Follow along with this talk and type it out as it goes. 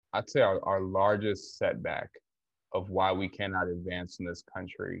I'd say our largest setback of why we cannot advance in this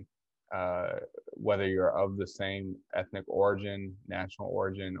country, uh, whether you're of the same ethnic origin, national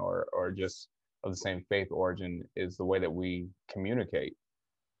origin, or just of the same faith origin, is the way that we communicate.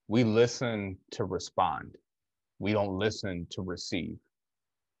 We listen to respond. We don't listen to receive.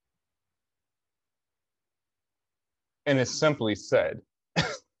 And it's simply said,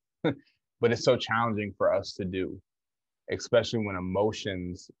 but it's so challenging for us to do, especially when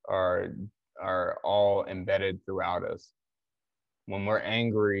emotions are all embedded throughout us. When we're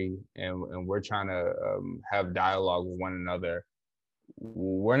angry and we're trying to have dialogue with one another,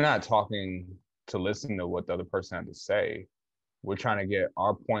 we're not talking to listen to what the other person had to say. We're trying to get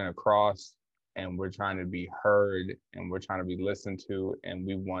our point across, and we're trying to be heard, and we're trying to be listened to, and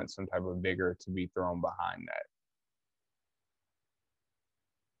we want some type of vigor to be thrown behind that.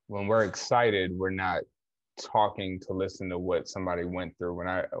 When we're excited, we're not talking to listen to what somebody went through. When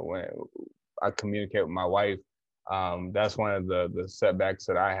I communicate with my wife, that's one of the setbacks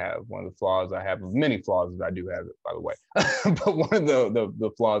that I have. One of the flaws I have, many flaws that I do have, by the way, but one of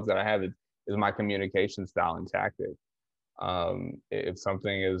the flaws that I have is my communication style and tactic. If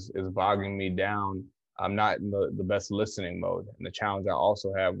something is bogging me down, I'm not in the best listening mode. And the challenge I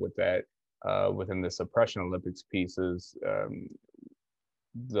also have with that, within the Suppression Olympics piece, is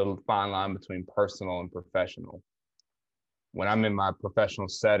the fine line between personal and professional. When I'm in my professional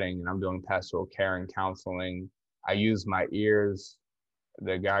setting and I'm doing pastoral care and counseling, I use my ears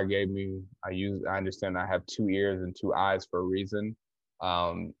that God gave me. I understand I have 2 ears and 2 eyes for a reason,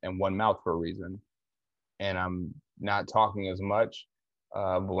 and one mouth for a reason. And I'm not talking as much.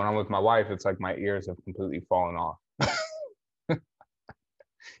 But when I'm with my wife, it's like my ears have completely fallen off.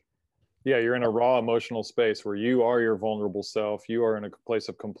 Yeah, you're in a raw emotional space where you are your vulnerable self. You are in a place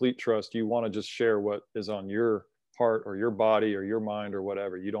of complete trust. You want to just share what is on your heart or your body or your mind or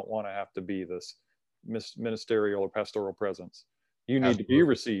whatever. You don't want to have to be this ministerial or pastoral presence. You need to be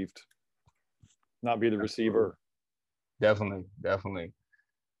received, not be the receiver. Definitely, definitely.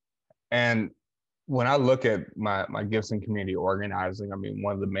 And when I look at my gifts in community organizing, I mean,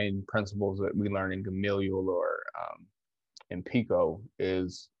 one of the main principles that we learn in Gamaliel or in Pico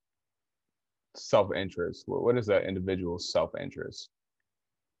is self-interest. What is that individual's self-interest?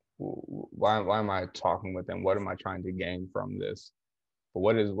 Why am I talking with them? What am I trying to gain from this? But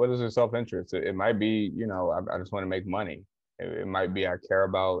what is their self-interest? It might be, I just want to make money. It might be I care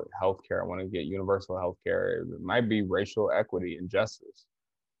about healthcare. I want to get universal healthcare. It might be racial equity and justice.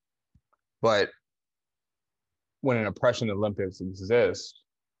 But when an oppression Olympics exists,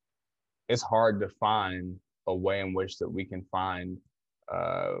 it's hard to find a way in which that we can find,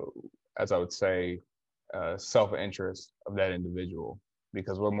 as I would say, self-interest of that individual,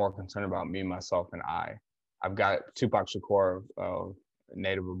 because we're more concerned about me, myself, and I. I've got Tupac Shakur,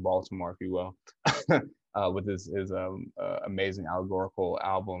 native of Baltimore, if you will, with his amazing allegorical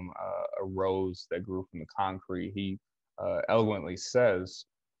album, A Rose That Grew from the Concrete. He eloquently says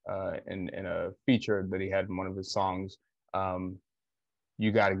in a feature that he had in one of his songs,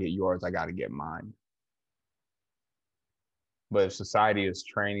 you got to get yours, I got to get mine. But if society is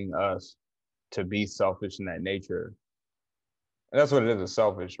training us to be selfish in that nature, and that's what it is, it's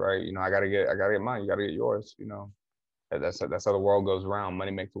selfish, right? I gotta get mine, you gotta get yours, That's how the world goes around.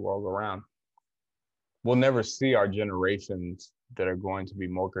 Money makes the world go round. We'll never see our generations that are going to be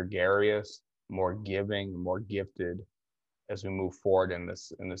more gregarious, more giving, more gifted as we move forward in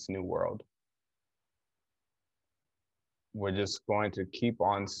this new world. We're just going to keep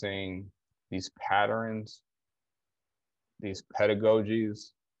on seeing these patterns, these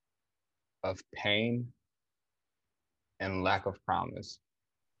pedagogies of pain and lack of promise.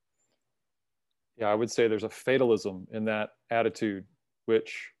 Yeah, I would say there's a fatalism in that attitude,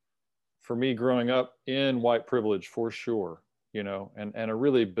 which for me growing up in white privilege, for sure, and a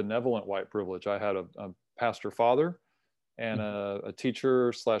really benevolent white privilege. I had a pastor father and a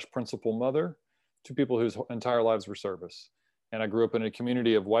teacher / principal mother, two people whose entire lives were service. And I grew up in a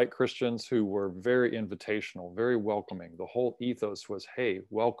community of white Christians who were very invitational, very welcoming. The whole ethos was, hey,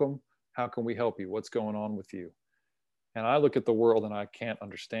 welcome. How can we help you? What's going on with you? And I look at the world and I can't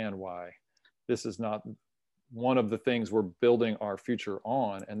understand why this is not one of the things we're building our future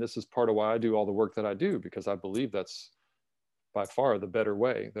on. And this is part of why I do all the work that I do, because I believe that's by far the better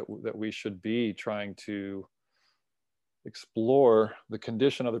way, that we should be trying to explore the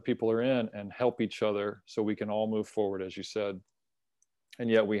condition other people are in and help each other so we can all move forward, as you said. And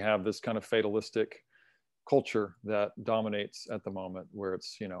yet we have this kind of fatalistic culture that dominates at the moment, where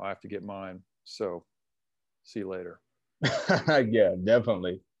it's, I have to get mine, so see you later. Yeah,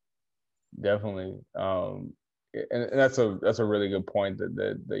 definitely. and that's a really good point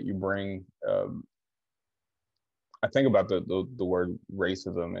that you bring. I think about the word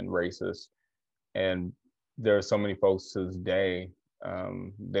racism and racist, and there are so many folks to this day,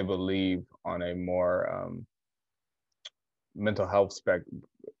 they believe on a more mental health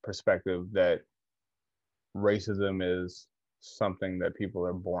perspective that racism is something that people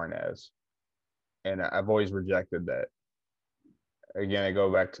are born as, and I've always rejected that. Again, I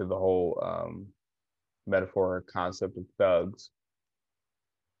go back to the whole metaphor or concept of thugs.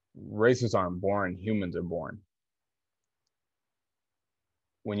 Racists aren't born; humans are born.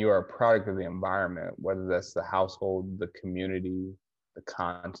 When you are a product of the environment, whether that's the household, the community, the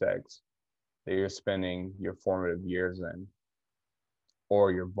context that you're spending your formative years in,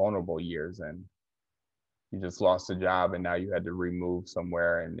 or your vulnerable years in, you just lost a job and now you had to remove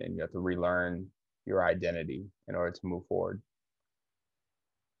somewhere, and you have to relearn your identity in order to move forward.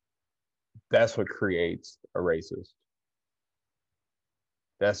 That's what creates a racist.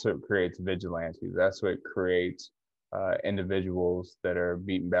 That's what creates vigilantes. That's what creates individuals that are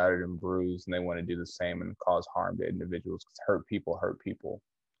beaten, battered, and bruised, and they want to do the same and cause harm to individuals, because hurt people hurt people.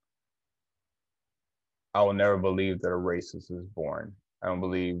 I will never believe that a racist is born. I don't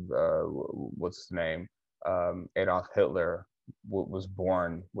believe, what's his name? Adolf Hitler was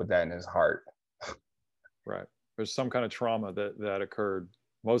born with that in his heart. Right. There's some kind of trauma that occurred,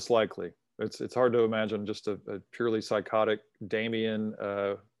 most likely. It's hard to imagine just a purely psychotic Damien,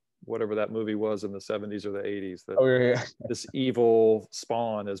 whatever that movie was in the 70s or the 80s, that Yeah. this evil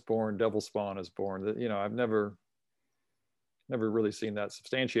spawn is born, devil spawn is born. That, you know, I've never really seen that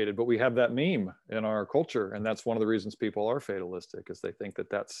substantiated, but we have that meme in our culture, and that's one of the reasons people are fatalistic, is they think that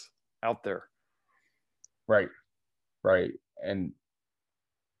that's out there. Right. Right. And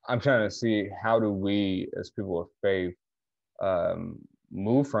I'm trying to see, how do we as people of faith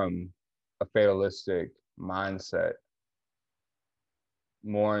move from a fatalistic mindset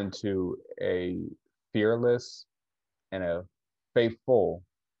more into a fearless and a faithful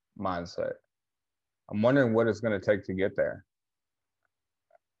mindset. I'm wondering what it's going to take to get there.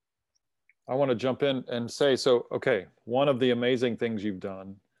 I want to jump in and say, so, okay, one of the amazing things you've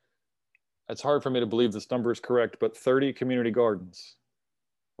done, it's hard for me to believe this number is correct, but 30 community gardens,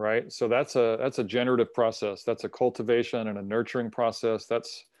 right? So that's a generative process. That's a cultivation and a nurturing process.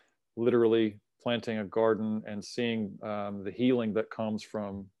 That's literally planting a garden and seeing the healing that comes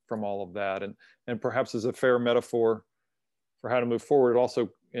from all of that. And perhaps as a fair metaphor for how to move forward, it also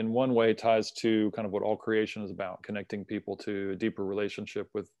in one way ties to kind of what all creation is about, connecting people to a deeper relationship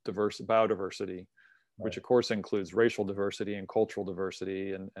with diverse biodiversity, which of course includes racial diversity and cultural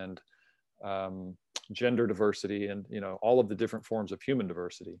diversity and gender diversity, and, you know, all of the different forms of human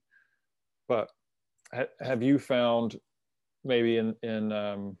diversity. But have you found, maybe in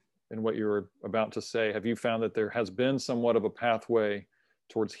what you were about to say, have you found that there has been somewhat of a pathway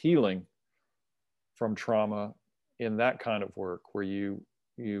towards healing from trauma in that kind of work, where you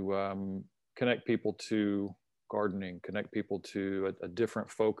connect people to gardening, connect people to a different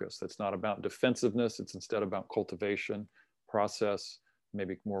focus that's not about defensiveness, it's instead about cultivation, process,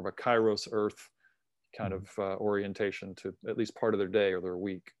 maybe more of a Kairos earth kind of orientation to at least part of their day or their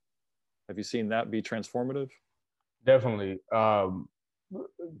week? Have you seen that be transformative? Definitely.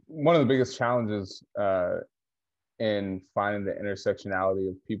 One of the biggest challenges in finding the intersectionality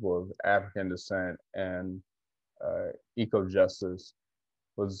of people of African descent and eco-justice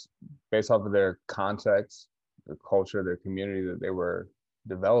was based off of their context, the culture, their community that they were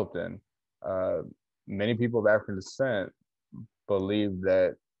developed in. Many people of African descent believed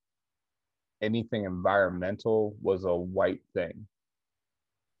that anything environmental was a white thing.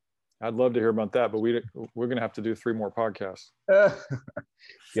 I'd love to hear about that, but we're going to have to do 3 more podcasts.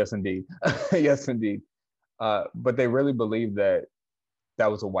 Yes, indeed. Yes, indeed. But they really believed that that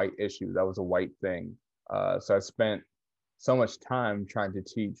was a white issue. That was a white thing. So I spent so much time trying to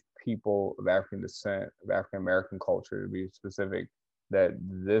teach people of African descent, of African American culture, to be specific, that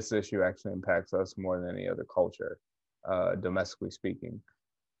this issue actually impacts us more than any other culture, domestically speaking.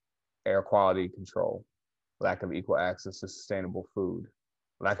 Air quality control, lack of equal access to sustainable food,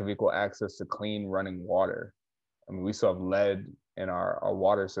 lack of equal access to clean running water. I mean, we still have lead in our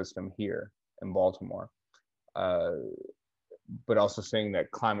water system here in Baltimore. But also seeing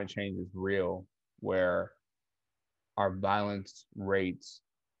that climate change is real, where our violence rates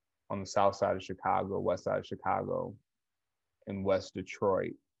on the south side of Chicago, west side of Chicago, in West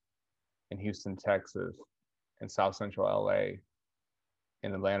Detroit, in Houston, Texas, in South Central LA,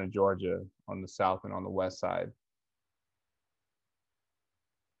 in Atlanta, Georgia, on the south and on the west side.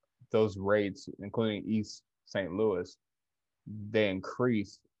 Those rates, including East St. Louis, they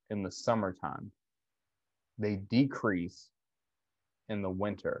increase in the summertime. they decrease in the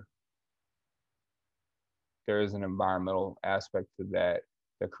winter. There is an environmental aspect to that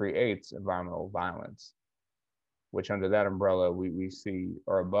that creates environmental violence, which under that umbrella, we see,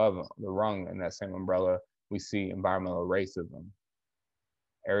 or above the rung in that same umbrella, we see environmental racism.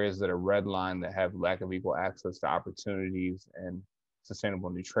 Areas that are redlined that have lack of equal access to opportunities and sustainable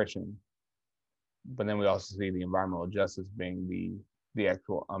nutrition. But then we also see the environmental justice being the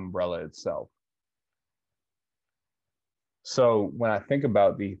actual umbrella itself. So when I think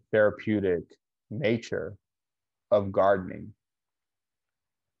about the therapeutic nature of gardening,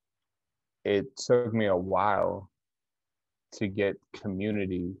 it took me a while to get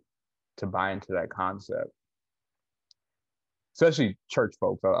community to buy into that concept, especially church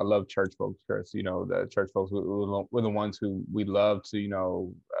folks. I love church folks, Chris. You know, the church folks, we're the ones who we love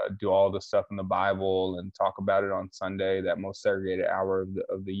to, do all the stuff in the Bible and talk about it on Sunday, that most segregated hour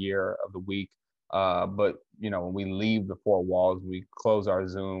of the year, of the week. But, when we leave the four walls, we close our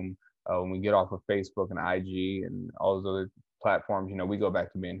Zoom, when we get off of Facebook and IG and all those other platforms, we go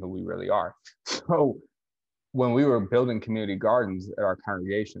back to being who we really are. So when we were building community gardens at our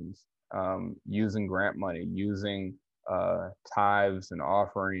congregations, using grant money, using tithes and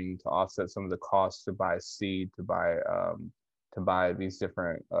offering to offset some of the costs to buy seed, to buy these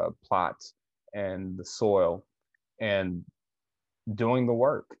different plots and the soil, and doing the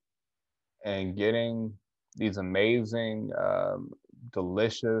work and getting these amazing,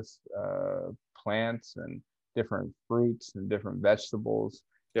 delicious plants and different fruits and different vegetables.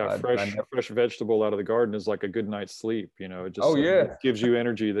 Yeah, fresh vegetable out of the garden is like a good night's sleep. It just gives you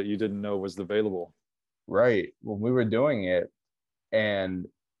energy that you didn't know was available. Right. When we were doing it, and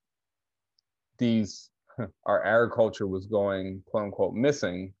our agriculture was going, quote unquote,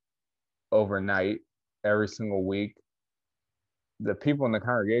 missing overnight every single week, the people in the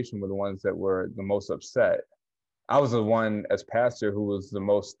congregation were the ones that were the most upset. I was the one as pastor who was the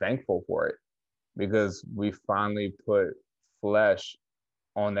most thankful for it, because we finally put flesh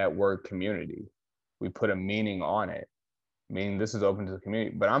on that word community. We put a meaning on it, meaning this is open to the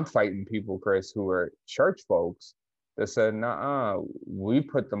community. But I'm fighting people, Chris, who are church folks that said, nah, we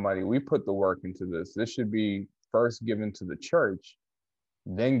put the money, we put the work into this. This should be first given to the church,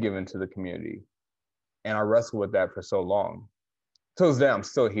 then given to the community. And I wrestled with that for so long. Till today, I'm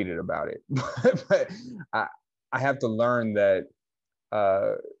still heated about it. But I have to learn that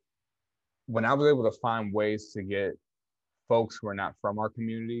when I was able to find ways to get folks who are not from our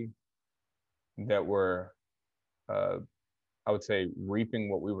community, that were, I would say, reaping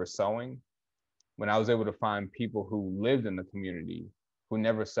what we were sowing, when I was able to find people who lived in the community, who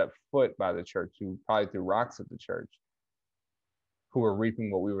never set foot by the church, who probably threw rocks at the church, who were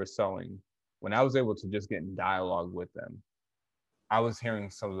reaping what we were sowing, when I was able to just get in dialogue with them, I was hearing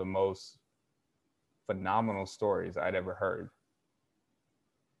some of the most phenomenal stories I'd ever heard.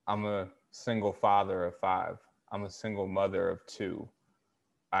 I'm a single father of 5. I'm a single mother of 2.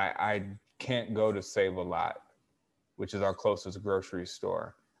 I can't go to Save-A-Lot, which is our closest grocery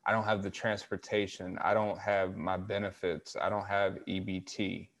store. I don't have the transportation. I don't have my benefits. I don't have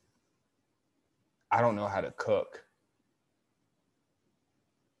EBT. I don't know how to cook.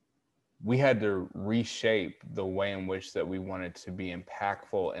 We had to reshape the way in which that we wanted to be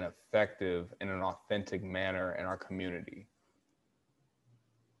impactful and effective in an authentic manner in our community.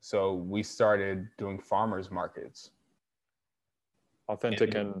 So we started doing farmers markets.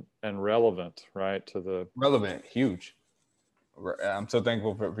 Authentic and relevant, right? Relevant, huge. I'm so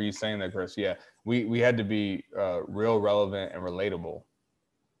thankful for you saying that, Chris. Yeah, we had to be real, relevant, and relatable.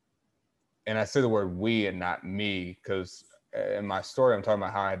 And I say the word we and not me, because in my story, I'm talking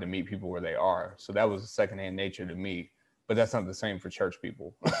about how I had to meet people where they are. So that was a secondhand nature to me, but that's not the same for church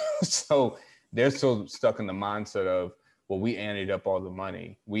people. So they're still stuck in the mindset of, well, we anteed up all the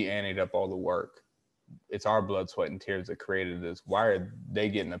money. We anteed up all the work. It's our blood, sweat, and tears that created this. Why are they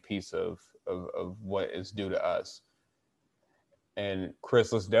getting a piece of what is due to us? And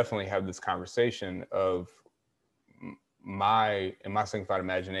Chris, let's definitely have this conversation of my sanctified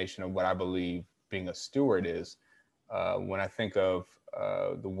imagination of what I believe being a steward is. When I think of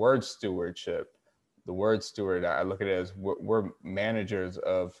the word stewardship, the word steward, I look at it as we're managers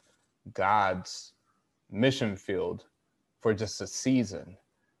of God's mission field for just a season.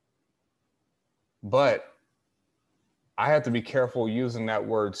 But I have to be careful using that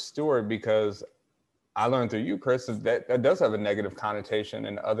word steward, because I learned through you, Chris, that does have a negative connotation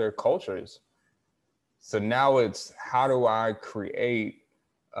in other cultures. So now it's, how do I create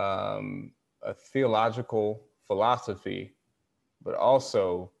a theological philosophy, but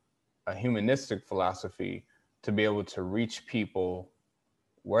also a humanistic philosophy to be able to reach people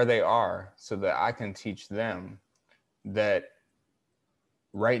where they are so that I can teach them that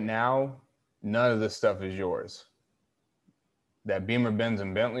right now, none of this stuff is yours. That Beamer, Benz,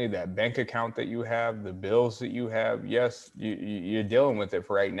 and Bentley, that bank account that you have, the bills that you have, yes, you're dealing with it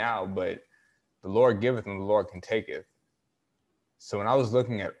for right now, but the Lord giveth and the Lord can take it. So when I was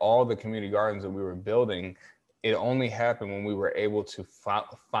looking at all the community gardens that we were building, it only happened when we were able to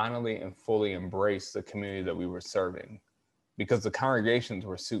finally and fully embrace the community that we were serving, because the congregations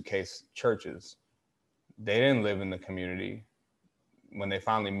were suitcase churches. They didn't live in the community. When they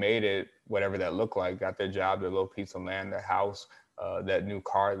finally made it, whatever that looked like, got their job, their little piece of land, their house, that new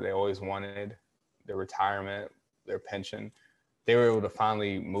car they always wanted, their retirement, their pension, they were able to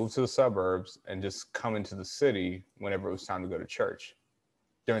finally move to the suburbs and just come into the city whenever it was time to go to church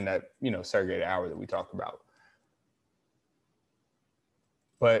during that, segregated hour that we talked about.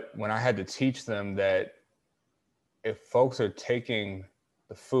 But when I had to teach them that if folks are taking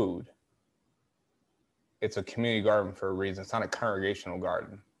the food, it's a community garden for a reason. It's not a congregational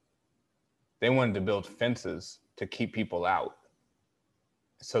garden. They wanted to build fences to keep people out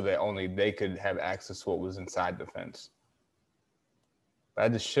so that only they could have access to what was inside the fence. But I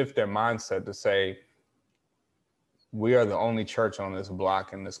had to shift their mindset to say, we are the only church on this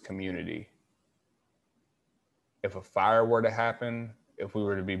block in this community. If a fire were to happen, if we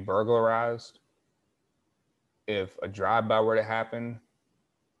were to be burglarized, if a drive-by were to happen,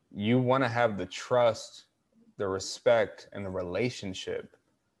 you want to have the trust, the respect, and the relationship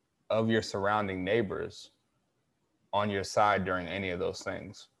of your surrounding neighbors on your side during any of those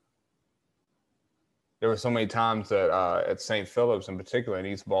things. There were so many times that at St. Philip's in particular, in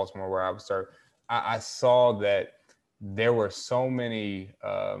East Baltimore, where I was started, I saw that there were so many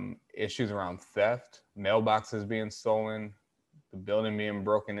issues around theft, mailboxes being stolen, the building being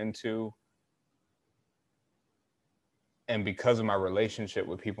broken into. And because of my relationship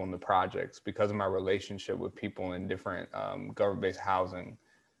with people in the projects, because of my relationship with people in different government-based housing,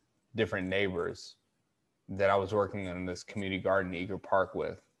 different neighbors that I was working in this community garden, Eager Park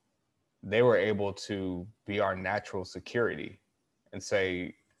with, they were able to be our natural security and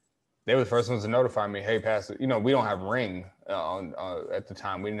say, they were the first ones to notify me, hey, Pastor, we don't have Ring at the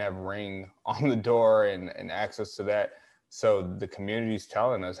time. We didn't have Ring on the door and access to that. So the community's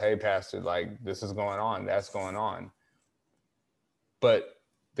telling us, hey, Pastor, like, this is going on, that's going on. But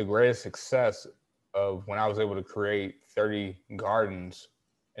the greatest success of when I was able to create 30 gardens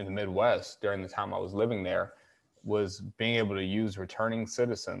in the Midwest during the time I was living there was being able to use returning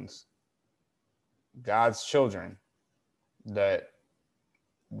citizens, God's children, that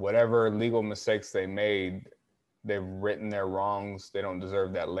whatever legal mistakes they made, they've written their wrongs, they don't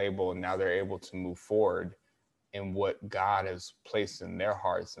deserve that label, and now they're able to move forward in what God has placed in their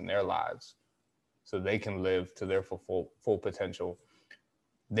hearts and their lives so they can live to their full potential.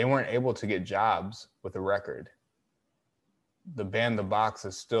 They weren't able to get jobs with a record. The ban the box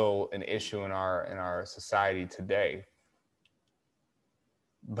is still an issue in our society today.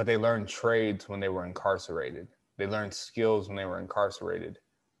 But they learned trades when they were incarcerated. They learned skills when they were incarcerated.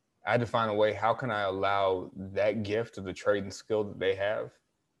 I had to find a way, how can I allow that gift of the trade and skill that they have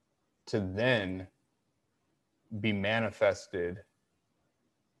to then be manifested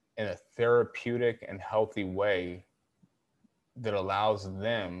in a therapeutic and healthy way that allows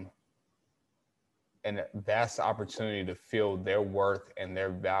them a vast opportunity to feel their worth and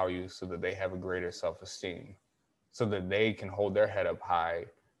their value so that they have a greater self-esteem, so that they can hold their head up high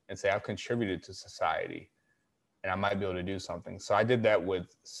and say, I've contributed to society and I might be able to do something. So I did that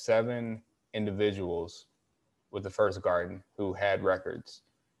with 7 individuals with the first garden who had records.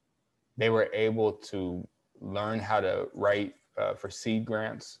 They were able to learn how to write for seed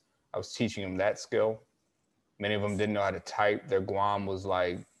grants. I was teaching them that skill. Many of them didn't know how to type. Their Guam was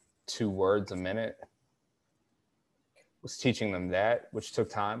like 2 words a minute. Was teaching them that, which took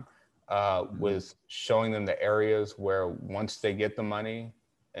time. Was showing them the areas where once they get the money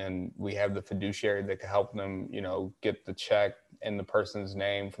and we have the fiduciary that can help them, get the check in the person's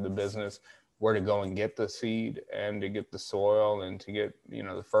name for the business, where to go and get the seed and to get the soil and to get,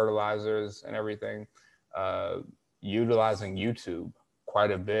 the fertilizers and everything. Utilizing YouTube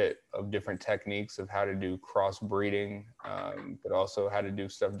quite a bit of different techniques of how to do crossbreeding, but also how to do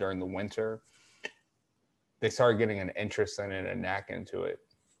stuff during the winter. They started getting an interest in it, a knack into it.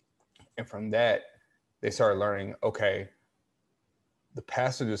 And from that, they started learning, okay, the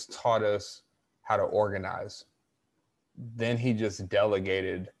pastor just taught us how to organize. Then he just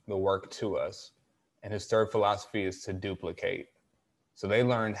delegated the work to us. And his third philosophy is to duplicate. So they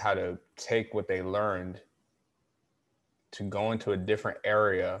learned how to take what they learned to go into a different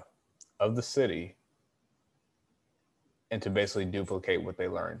area of the city and to basically duplicate what they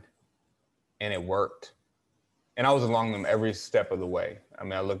learned. And it worked. And I was along them every step of the way. I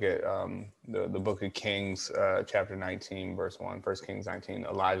mean, I look at the book of Kings, chapter 19, verse 1, 1 Kings 19.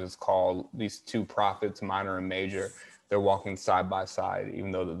 Elijah's called these two prophets, minor and major. They're walking side by side,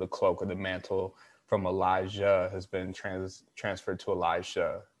 even though the cloak or the mantle from Elijah has been transferred to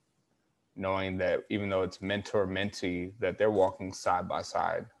Elisha, knowing that even though it's mentor mentee, that they're walking side by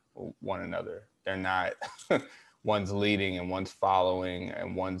side with one another. They're not one's leading and one's following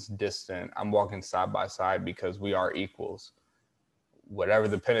and one's distant. I'm walking side by side because we are equals. Whatever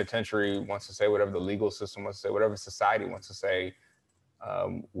the penitentiary wants to say, whatever the legal system wants to say, whatever society wants to say,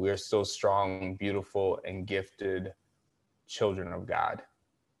 we're still strong, beautiful, and gifted children of God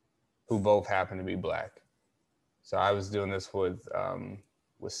who both happen to be Black. So I was doing this with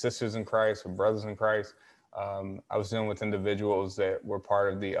sisters in Christ, with brothers in Christ. I was dealing with individuals that were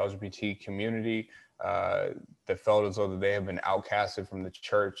part of the LGBT community that felt as though they have been outcasted from the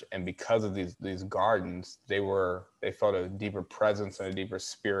church, and because of these gardens, they felt a deeper presence and a deeper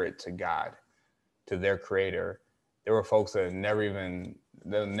spirit to God, to their Creator. There were folks that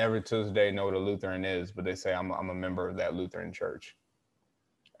they'll never to this day know what a Lutheran is, but they say I'm a member of that Lutheran church.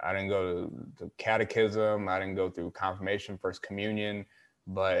 I didn't go to catechism. I didn't go through confirmation, first communion,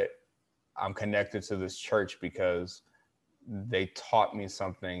 but I'm connected to this church because they taught me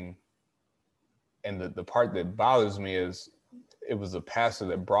something. And the part that bothers me is it was the pastor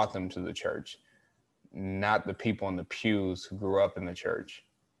that brought them to the church, not the people in the pews who grew up in the church.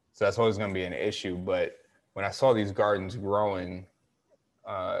 So that's always going to be an issue. But when I saw these gardens growing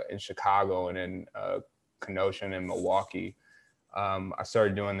in Chicago and in Kenosha and in Milwaukee, I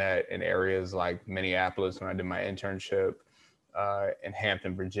started doing that in areas like Minneapolis when I did my internship, in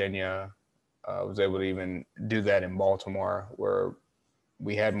Hampton, Virginia. I was able to even do that in Baltimore, where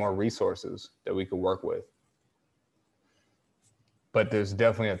we had more resources that we could work with. But there's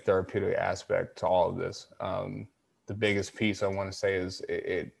definitely a therapeutic aspect to all of this. The biggest piece I want to say is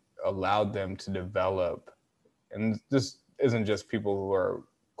it allowed them to develop, and this isn't just people who are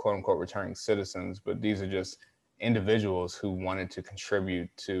quote unquote returning citizens, but these are just individuals who wanted to contribute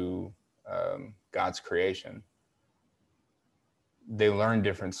to God's creation. They learned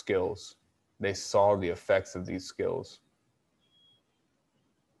different skills. They saw the effects of these skills,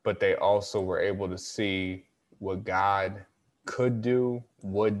 but they also were able to see what God could do,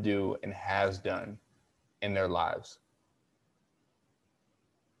 would do, and has done in their lives.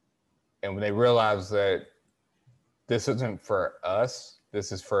 And when they realized that this isn't for us,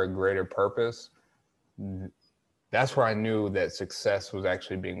 this is for a greater purpose, that's where I knew that success was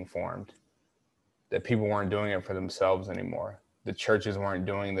actually being formed. That people weren't doing it for themselves anymore. The churches weren't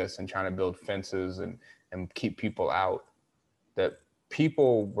doing this and trying to build fences and keep people out. That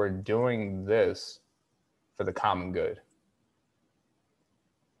people were doing this for the common good.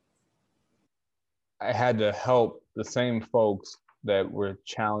 I had to help the same folks that were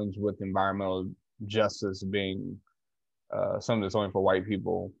challenged with environmental justice being something that's only for white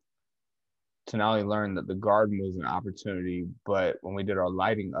people, to not only learn that the garden was an opportunity, but when we did our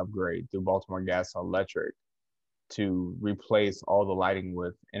lighting upgrade through Baltimore Gas and Electric, to replace all the lighting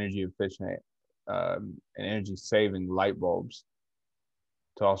with energy efficient and energy saving light bulbs,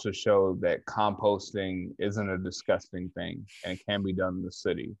 to also show that composting isn't a disgusting thing and it can be done in the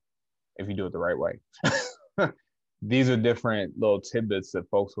city if you do it the right way. These are different little tidbits that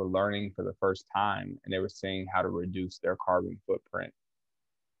folks were learning for the first time, and they were seeing how to reduce their carbon footprint,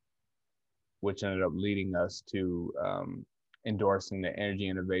 which ended up leading us to endorsing the Energy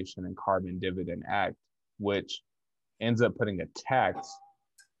Innovation and Carbon Dividend Act, which ends up putting a tax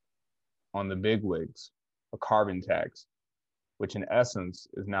on the bigwigs, a carbon tax, which in essence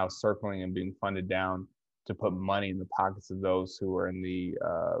is now circling and being funded down to put money in the pockets of those who are in the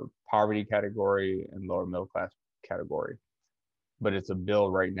poverty category and lower middle class category. But it's a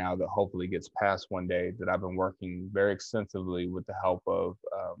bill right now that hopefully gets passed one day, that I've been working very extensively with the help of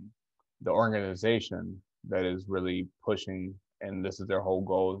the organization that is really pushing, and this is their whole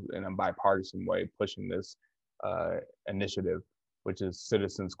goal in a bipartisan way, pushing this initiative, which is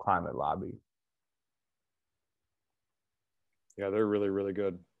Citizens Climate Lobby. Yeah, they're really, really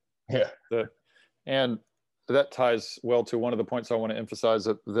good. Yeah. And that ties well to one of the points I want to emphasize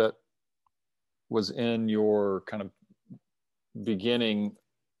that was in your kind of beginning,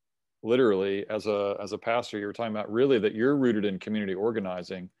 literally as a pastor. You were talking about really that you're rooted in community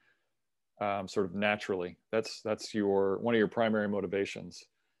organizing, sort of naturally. That's one of your primary motivations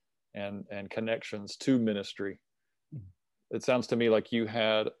and connections to ministry. It sounds to me like you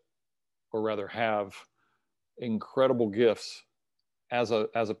had, or rather have, incredible gifts as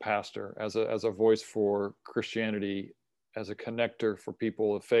a pastor, as a voice for Christianity as a connector for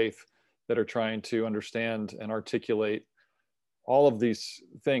people of faith that are trying to understand and articulate all of these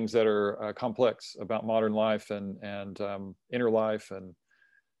things that are complex about modern life and inner life,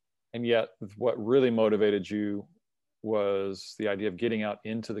 and yet what really motivated you was the idea of getting out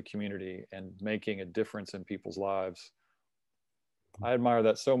into the community and making a difference in people's lives. I admire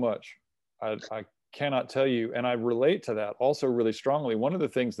that so much. I cannot tell you, and I relate to that also really strongly. One of the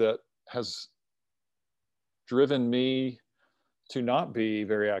things that has driven me to not be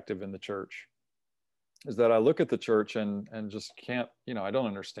very active in the church is that I look at the church and just can't, I don't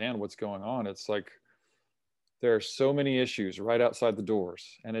understand what's going on. It's like there are so many issues right outside the doors.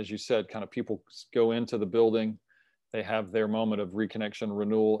 And as you said, kind of people go into the building, they have their moment of reconnection,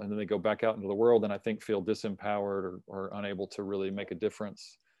 renewal, and then they go back out into the world and I think feel disempowered or unable to really make a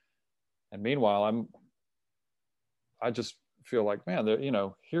difference. And meanwhile, I just feel like, man,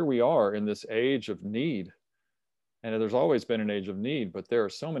 here we are in this age of need. And there's always been an age of need, but there are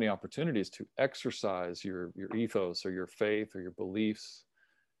so many opportunities to exercise your ethos or your faith or your beliefs.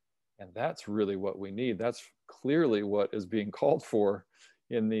 And that's really what we need. That's clearly what is being called for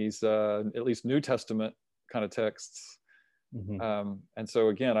in these, at least New Testament kind of texts. Mm-hmm. And so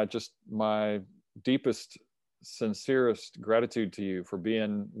again, my deepest, sincerest gratitude to you for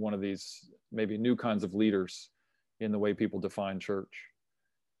being one of these maybe new kinds of leaders in the way people define church.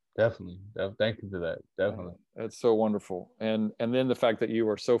 Definitely. Thank you for that. Definitely. It's so wonderful. And then the fact that you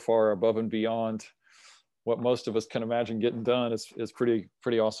are so far above and beyond what most of us can imagine getting done is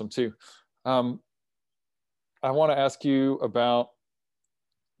pretty awesome too. I want to ask you about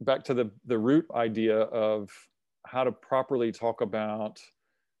back to the root idea of how to properly talk about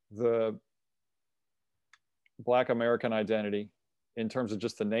the Black American identity in terms of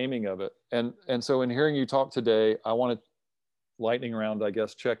just the naming of it. And so in hearing you talk today, I want to lightning round, I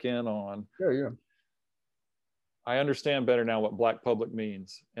guess, check in on. Yeah. I understand better now what Black public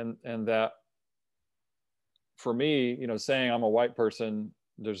means, and that for me, saying I'm a white person,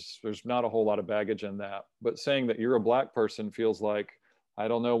 there's not a whole lot of baggage in that. But saying that you're a Black person feels like I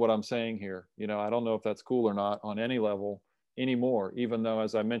don't know what I'm saying here. I don't know if that's cool or not on any level anymore. Even though,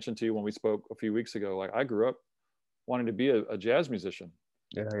 as I mentioned to you when we spoke a few weeks ago, like I grew up wanting to be a jazz musician.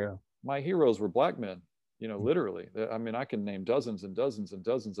 Yeah. My heroes were Black men. Literally. I mean, I can name dozens and dozens and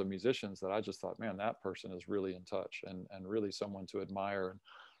dozens of musicians that I just thought, man, that person is really in touch and really someone to admire.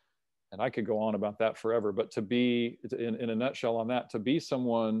 And I could go on about that forever. But to be, in a nutshell on that, to be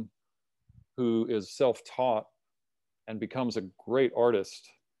someone who is self-taught and becomes a great artist,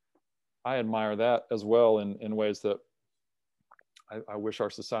 I admire that as well in ways that I wish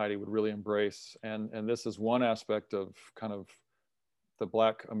our society would really embrace. And this is one aspect of kind of the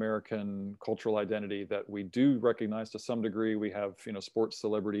Black American cultural identity that we do recognize to some degree. We have, sports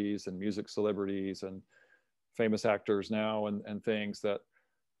celebrities and music celebrities and famous actors now and things that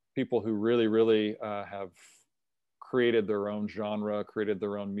people who really, really have created their own genre, created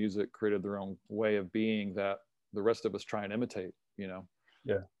their own music, created their own way of being that the rest of us try and imitate,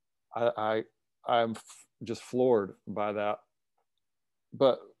 Yeah. I'm just floored by that.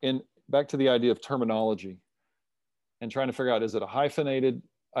 But back to the idea of terminology and trying to figure out, is it a hyphenated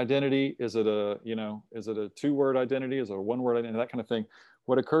identity? Is it a two-word identity? Is it a one-word identity? That kind of thing.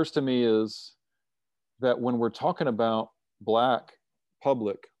 What occurs to me is that when we're talking about Black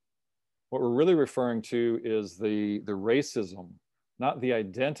public, what we're really referring to is the racism, not the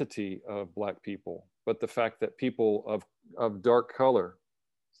identity of Black people, but the fact that people of dark color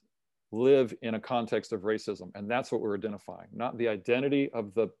live in a context of racism. And that's what we're identifying, not the identity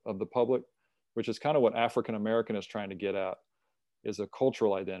of the public, which is kind of what African American is trying to get at, is a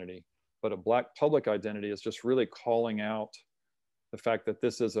cultural identity. But a Black public identity is just really calling out the fact that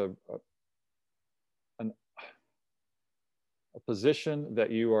this is a position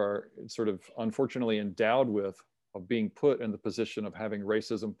that you are sort of unfortunately endowed with, of being put in the position of having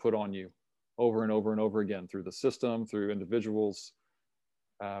racism put on you over and over and over again through the system, through individuals.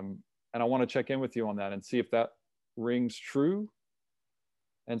 And I want to check in with you on that and see if that rings true.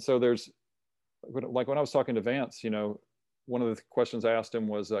 And so there's, like when I was talking to Vance, one of the questions I asked him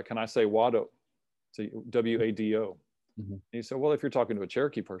was, can I say Wado? To W-A-D-O. Mm-hmm. And he said, well, if you're talking to a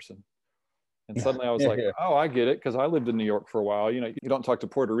Cherokee person. And Yeah. suddenly I was Yeah, like, yeah. oh, I get it. Because I lived in New York for a while. You don't talk to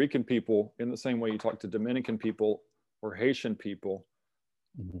Puerto Rican people in the same way you talk to Dominican people or Haitian people.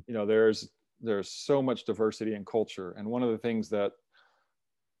 Mm-hmm. There's so much diversity in culture. And one of the things that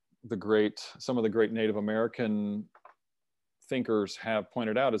some of the great Native American thinkers have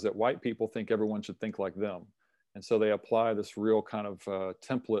pointed out is that white people think everyone should think like them. And so they apply this real kind of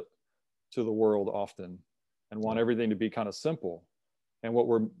template to the world often and want everything to be kind of simple. And what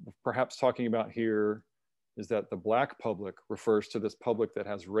we're perhaps talking about here is that the Black public refers to this public that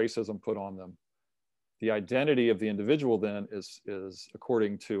has racism put on them. The identity of the individual then is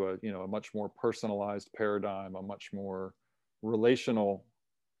according to a much more personalized paradigm, a much more relational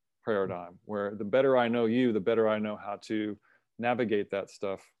paradigm, where the better I know you, the better I know how to navigate that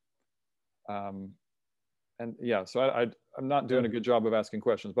stuff. And yeah, so I'm not doing a good job of asking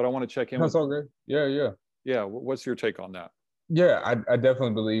questions, but I want to check in That's with all good. Yeah, yeah. Yeah, what's your take on that? Yeah, I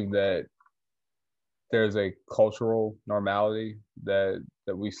definitely believe that there's a cultural normality that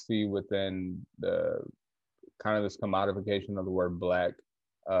we see within the kind of this commodification of the word black.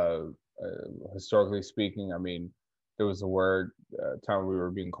 Historically speaking, I mean, there was a word time we were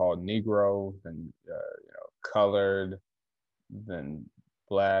being called Negro, and colored, then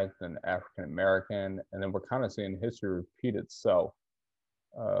black, then African American, and then we're kind of seeing history repeat itself,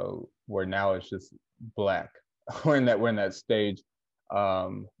 where now it's just black. We're in that stage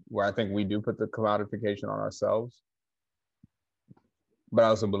where I think we do put the commodification on ourselves, but I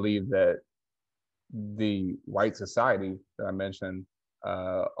also believe that the white society that I mentioned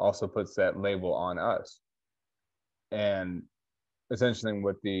also puts that label on us. And essentially,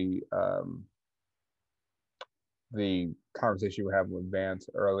 with the conversation you were having with Vance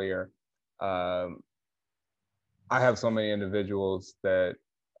earlier, I have so many individuals that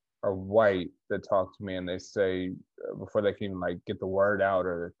are white that talk to me, and they say before they can even like get the word out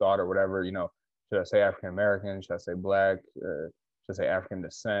or the thought or whatever, should I say African American? Should I say black? Should I say African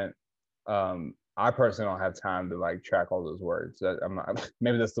descent? I personally don't have time to like track all those words. I'm not,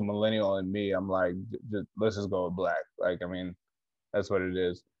 maybe that's the millennial in me. I'm like, let's just go with black. Like, I mean, that's what it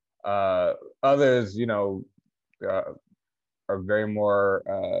is. Others, are very more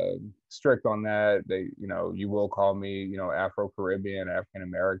strict on that. They, you will call me, Afro-Caribbean, African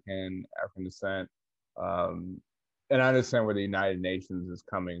American, African descent. And I understand where the United Nations is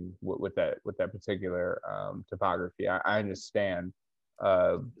coming with that particular topography. I understand.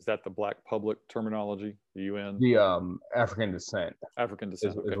 Is that the Black public terminology? The UN? The African descent. African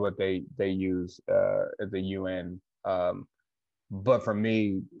descent is what they use at the UN. But for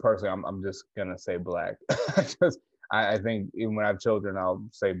me personally, I'm just gonna say black. I think even when I have children, I'll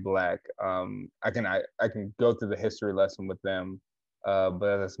say black. I can go through the history lesson with them,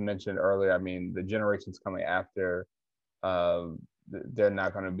 but as I mentioned earlier, I mean the generations coming after, they're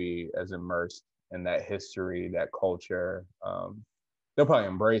not going to be as immersed in that history, that culture. They'll probably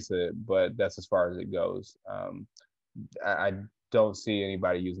embrace it, but that's as far as it goes. I don't see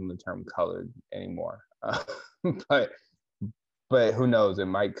anybody using the term colored anymore, but who knows? It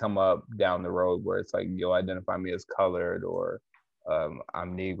might come up down the road where it's like you'll identify me as colored or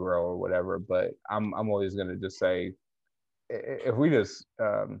I'm Negro or whatever. But I'm always gonna just say if we just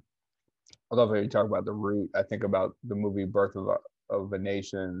I love how you talk about the root. I think about the movie Birth of a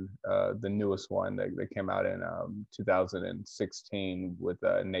Nation, the newest one that came out in 2016 with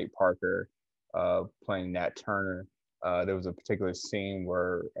Nate Parker playing Nat Turner. There was a particular scene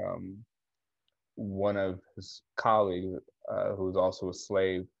where one of his colleagues, who was also a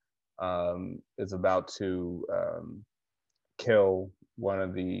slave, is about to kill one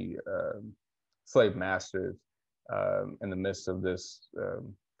of the slave masters in the midst of this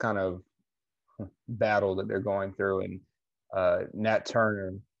kind of battle that they're going through. And Nat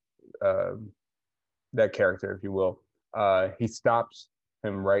Turner, that character, if you will, he stops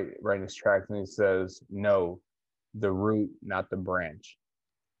him right in his tracks and he says, "No, the root, not the branch."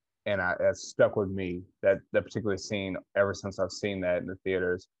 And that stuck with me, that particular scene, ever since I've seen that in the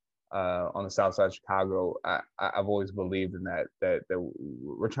theaters on the south side of Chicago. I've always believed in that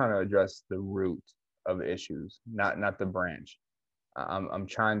we're trying to address the root of the issues, not the branch. I'm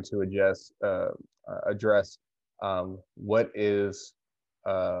trying to address what is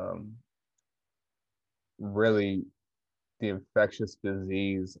really the infectious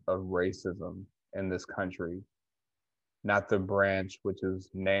disease of racism in this country, not the branch, which is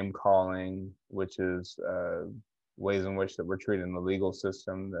name calling, which is ways in which that we're treated in the legal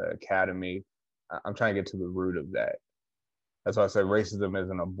system, the academy. I'm trying to get to the root of that. That's why I said racism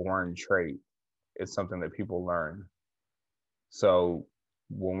isn't a born trait. It's something that people learn. So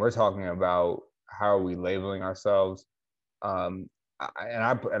when we're talking about how are we labeling ourselves, I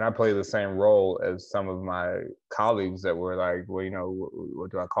play the same role as some of my colleagues that were like, well,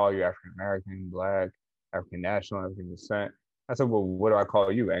 what do I call you? African American, Black, African national, African descent. I said, well, what do I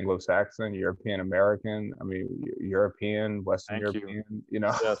call you? Anglo-Saxon, European American? I mean, European, Western Thank European,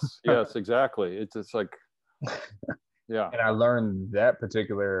 Yes, exactly. It's like, yeah. And I learned that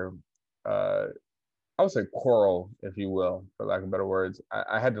particular, I would say quarrel, if you will, for lack of better words.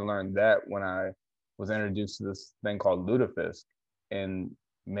 I had to learn that when I was introduced to this thing called lutefisk in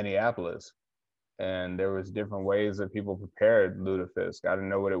Minneapolis. and there was different ways that people prepared lutefisk. I didn't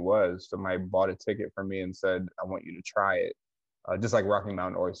know what it was. Somebody bought a ticket for me and said, "I want you to try it." Just like Rocky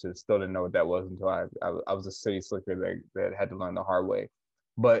Mountain oysters, still didn't know what that was until I was a city slicker that had to learn the hard way.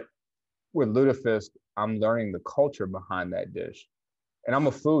 But with lutefisk, I'm learning the culture behind that dish. And I'm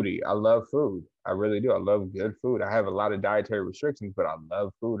a foodie. I love food. I really do. I love good food. I have a lot of dietary restrictions, but I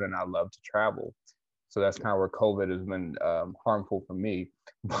love food and I love to travel. So that's kind of where COVID has been harmful for me.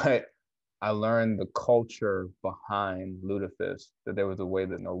 But I learned the culture behind lutefisk, that there was a way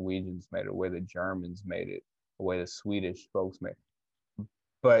that Norwegians made it, a way that Germans made it, a way that Swedish folks made it.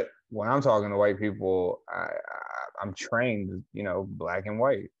 But when I'm talking to white people, I'm trained, black and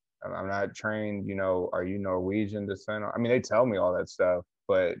white. I'm not trained, are you Norwegian descent? I mean, they tell me all that stuff,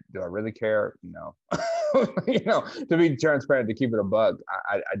 but do I really care? No. To be transparent, to keep it a buck,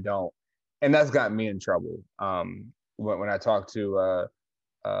 I don't. And that's got me in trouble. When I talk to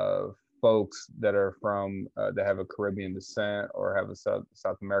folks that are from that have a Caribbean descent or have a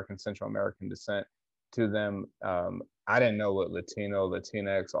South American, Central American descent, to them, I didn't know what Latino,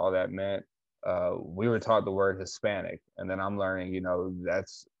 Latinx, all that meant. We were taught the word Hispanic, and then I'm learning,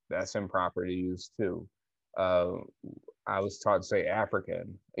 that's improper to use too. I was taught to say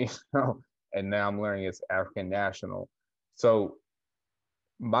African, and now I'm learning it's African national. So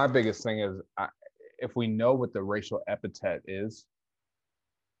my biggest thing is, if we know what the racial epithet is,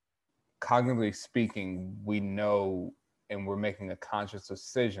 cognitively speaking, we know and we're making a conscious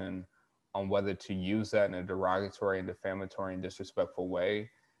decision on whether to use that in a derogatory and defamatory and disrespectful way,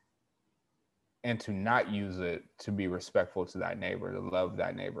 and to not use it to be respectful to thy neighbor, to love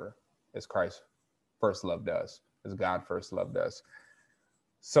thy neighbor as Christ first loved us, as God first loved us.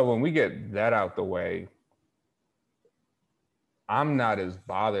 So when we get that out the way, I'm not as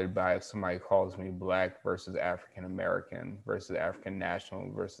bothered by if somebody calls me Black versus African American versus African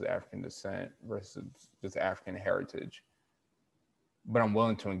national versus African descent versus just African heritage. But I'm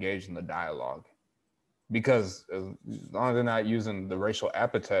willing to engage in the dialogue, because as long as they're not using the racial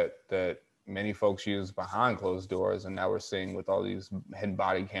epithet that many folks use behind closed doors, and now we're seeing with all these hidden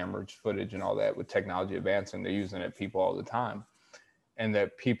body camera footage and all that, with technology advancing, they're using it at people all the time. And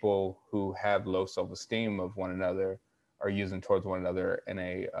that people who have low self-esteem of one another are using towards one another in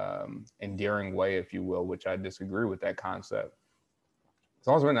a endearing way, if you will, which I disagree with that concept. As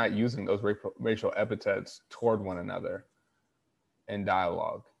long as we're not using those racial epithets toward one another in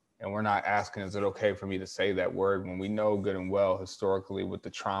dialogue, and we're not asking, is it okay for me to say that word, when we know good and well historically with the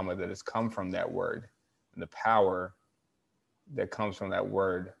trauma that has come from that word and the power that comes from that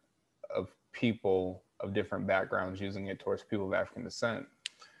word, of people of different backgrounds using it towards people of African descent,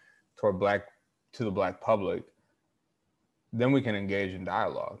 to the Black public, then we can engage in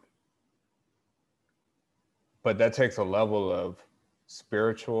dialogue. But that takes a level of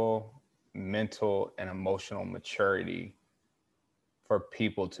spiritual, mental, and emotional maturity for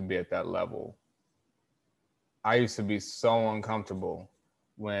people to be at that level. I used to be so uncomfortable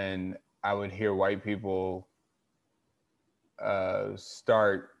when I would hear white people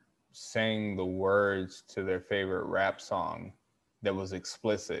start saying the words to their favorite rap song that was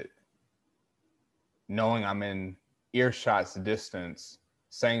explicit, knowing I'm in earshot's distance,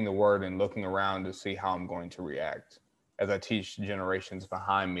 saying the word and looking around to see how I'm going to react. As I teach generations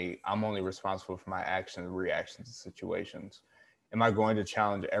behind me, I'm only responsible for my actions and reactions to situations. Am I going to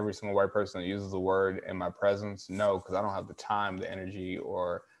challenge every single white person that uses the word in my presence? No, because I don't have the time, the energy,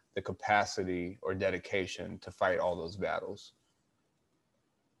 or the capacity or dedication to fight all those battles.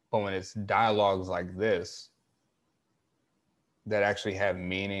 But when it's dialogues like this that actually have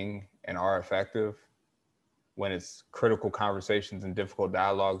meaning and are effective, when it's critical conversations and difficult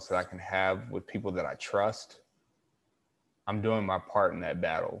dialogues that I can have with people that I trust, I'm doing my part in that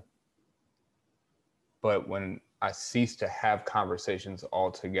battle. But when I cease to have conversations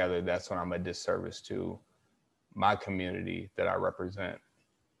altogether, that's when I'm a disservice to my community that I represent.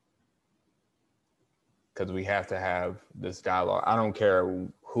 Because we have to have this dialogue. I don't care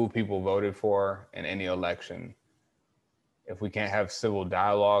who people voted for in any election. If we can't have civil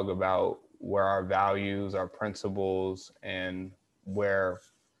dialogue about where our values, our principles, and where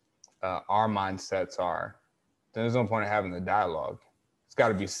our mindsets are, then there's no point in having the dialogue. It's got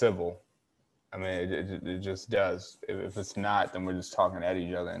to be civil. I mean, it just does. If it's not, then we're just talking at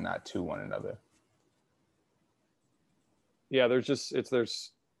each other and not to one another. Yeah,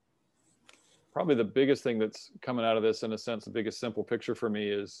 there's probably the biggest thing that's coming out of this, in a sense, the biggest simple picture for me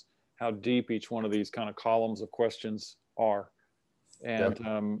is how deep each one of these kind of columns of questions are. And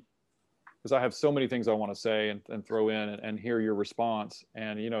because I have so many things I want to say and throw in and hear your response.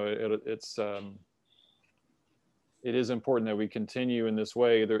 And, it's it is important that we continue in this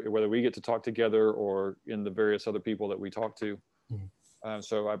way, whether we get to talk together or in the various other people that we talk to.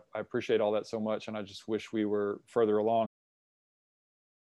 So I appreciate all that so much, and I just wish we were further along.